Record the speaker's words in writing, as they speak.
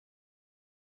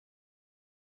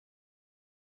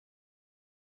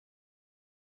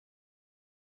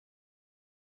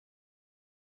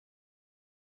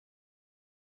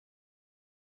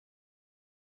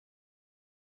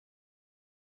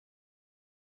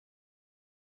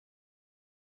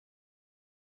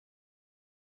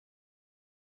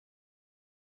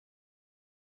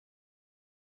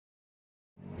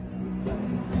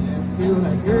till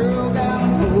that girl got a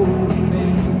hold of me.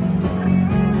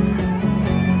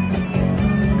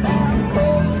 I'm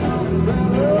pulling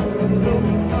umbrellas and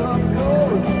looking up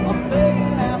doors. I'm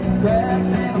taking out the trash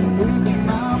and I'm sweeping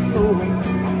my floor.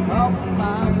 I'm crossing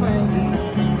my fingers,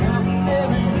 counting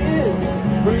every kiss,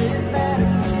 praying that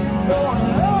it keeps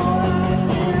going on.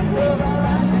 Cause I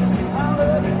like it, I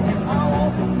love it, I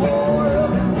want some more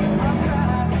of it. I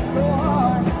tried so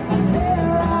hard, I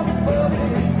can't rise above it.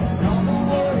 Don't know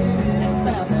what it is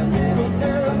about that little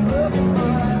girl looking, but I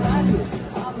like it,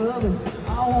 I love it, I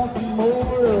want some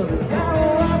more of it. Gotta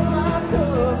wash my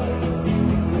tub,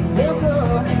 lift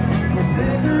up, but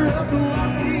bigger up to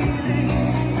watch TV.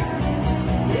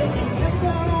 It's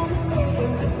out on the floor,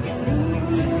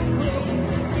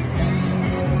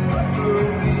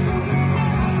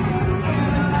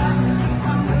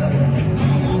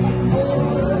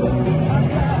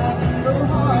 so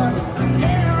hard, I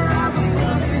can't rise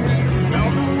above it.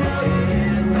 Don't know what it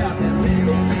is about that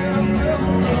little girl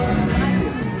looking, but I like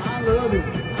it, I love it,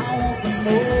 I want some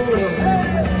more of it.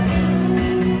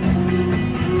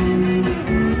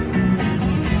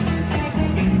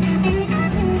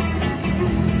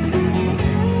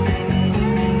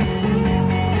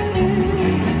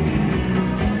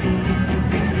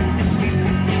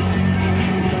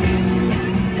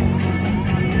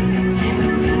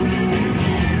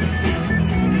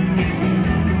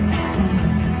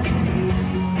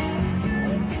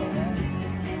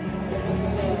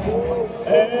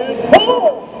 And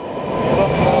pull!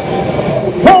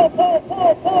 Pull, pull,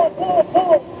 pull, pull, pull,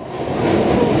 pull!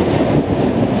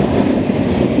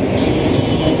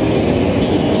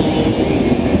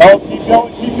 Oh, keep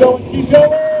going, keep going, keep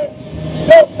going!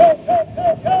 Go, go, go, go,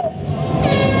 go!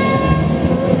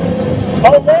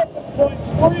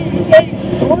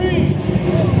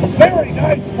 11.383! Very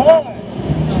nice time!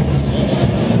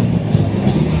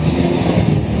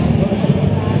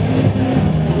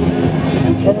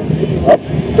 Turn it up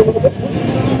just a little bit,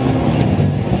 please.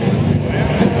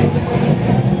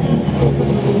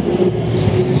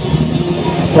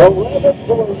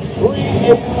 11.383.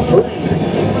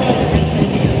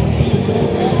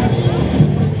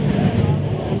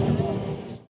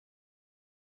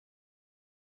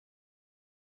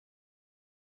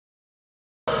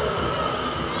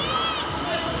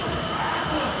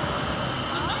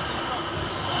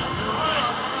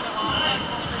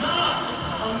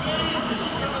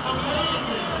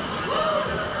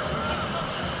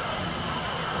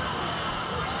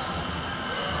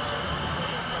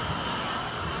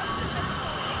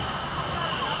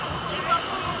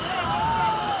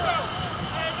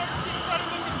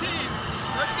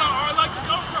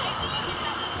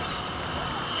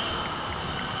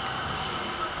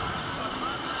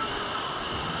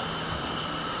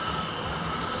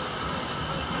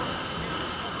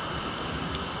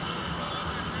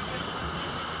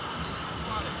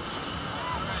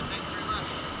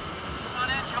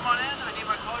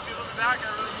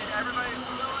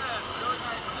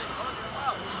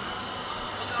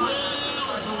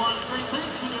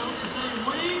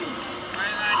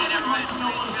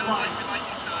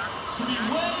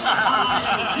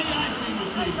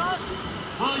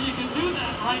 Well, you can do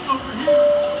that right over here,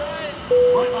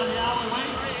 right by the alleyway.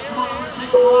 Come on over, take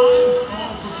a ride,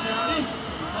 all for charity.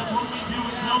 That's what we do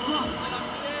at Delta.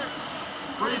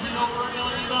 Raising over $1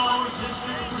 million,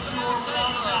 history for sure,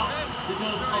 without a doubt.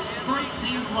 Because of great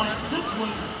teams like this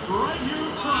one, right here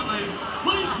in front of me.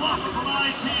 Please welcome from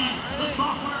IT, the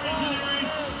software engineering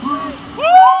group.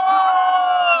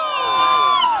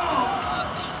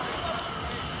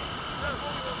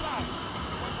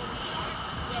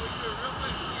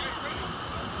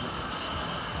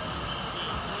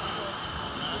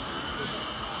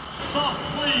 Soft,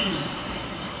 please.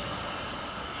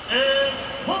 And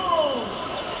pull.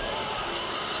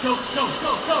 Go, go,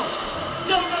 go, go. Go,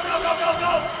 go, go, go, go,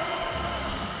 go.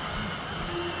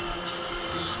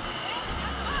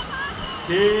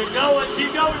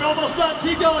 Keep going, almost done.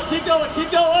 Keep going, keep going,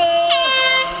 keep going.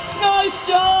 Nice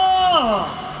job.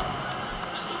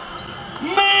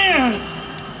 Man,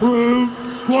 Brute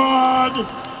Squad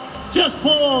just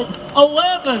pulled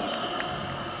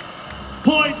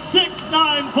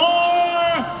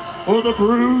 11.694 for the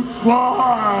Brute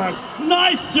Squad.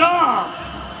 Nice job.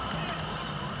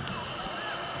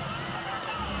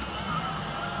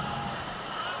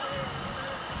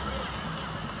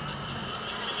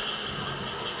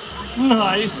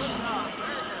 Nice. You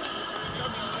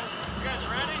guys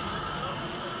ready?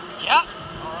 Yep.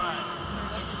 All right.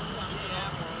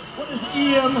 What is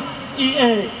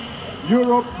EMEA?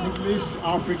 Europe, Middle East,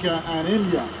 Africa, and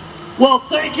India. Well,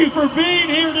 thank you for being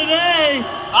here today.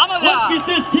 Let's get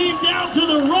this team down to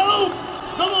the rope.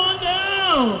 Come on down.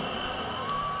 go!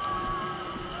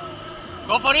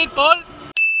 Go for it, Paul.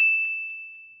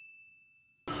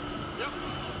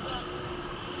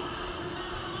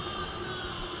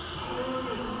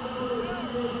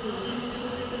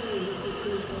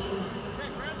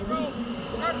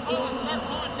 Start pulling,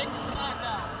 take the slack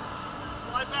down.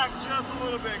 Slide back just a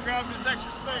little bit. Grab this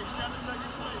extra space. Grab this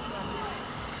extra space back here.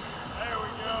 There we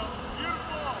go.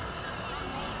 Beautiful.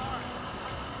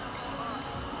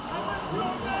 Let's go,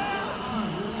 man.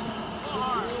 Pull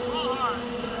hard, pull hard,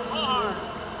 pull hard.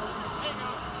 There he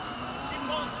goes. Keep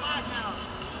pulling slack out.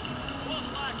 Pull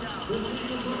slack out.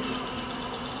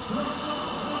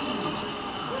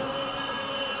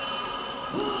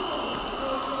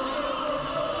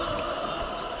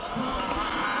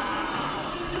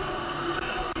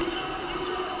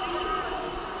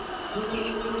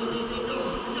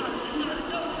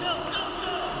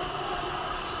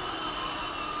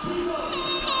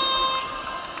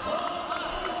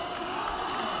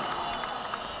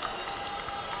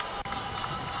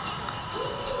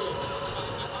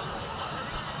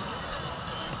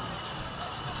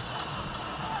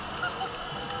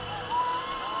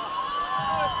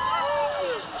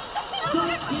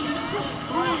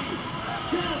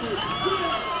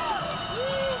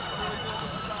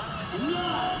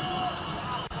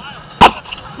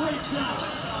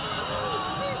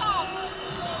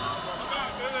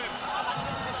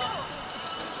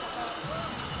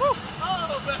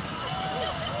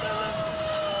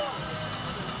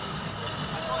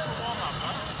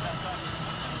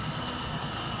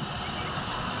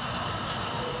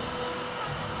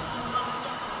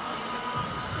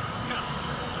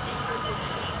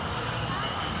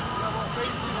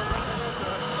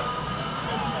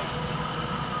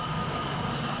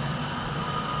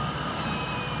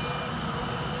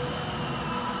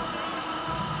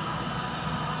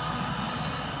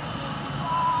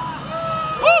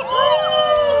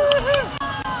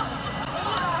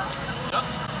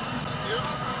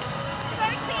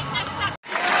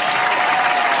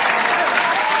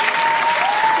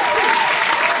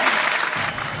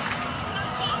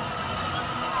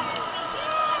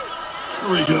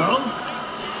 There we go.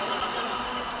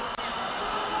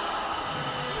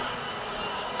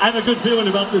 I have a good feeling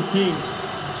about this team.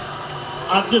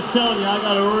 I'm just telling you, I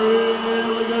got a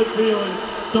really good feeling.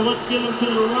 So let's get them to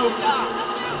the rope.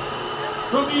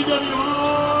 From EWR,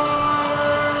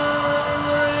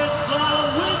 it's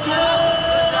Winter!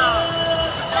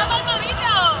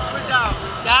 Good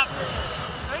job.